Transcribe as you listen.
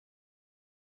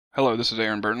Hello, this is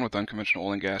Aaron Burton with Unconventional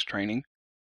Oil and Gas Training.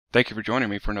 Thank you for joining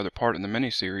me for another part in the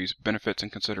mini-series, Benefits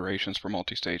and Considerations for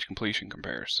Multi-Stage Completion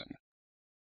Comparison.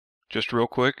 Just real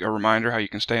quick, a reminder how you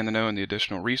can stay in the know in the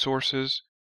additional resources.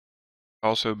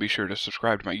 Also, be sure to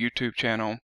subscribe to my YouTube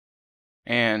channel,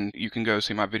 and you can go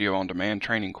see my video on demand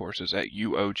training courses at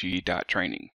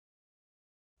uog.training.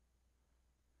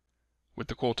 With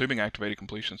the coiled tubing activated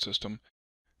completion system,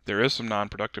 there is some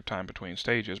non-productive time between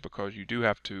stages because you do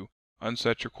have to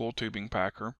unset your coiled tubing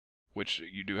packer, which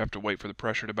you do have to wait for the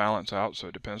pressure to balance out, so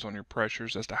it depends on your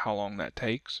pressures as to how long that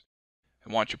takes.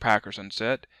 And once your packer's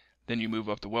unset, then you move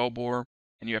up the well bore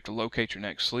and you have to locate your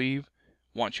next sleeve.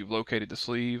 Once you've located the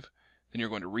sleeve, then you're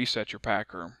going to reset your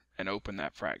packer and open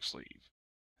that frac sleeve.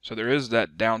 So there is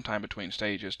that downtime between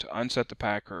stages to unset the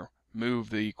packer, move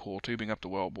the coiled tubing up the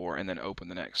well bore, and then open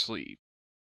the next sleeve.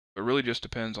 It really just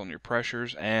depends on your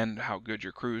pressures and how good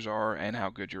your crews are and how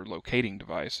good your locating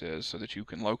device is so that you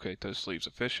can locate those sleeves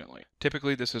efficiently.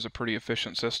 Typically this is a pretty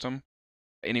efficient system,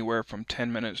 anywhere from 10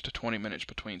 minutes to 20 minutes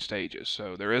between stages.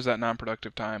 So there is that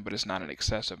non-productive time, but it's not an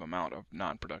excessive amount of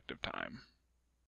non-productive time.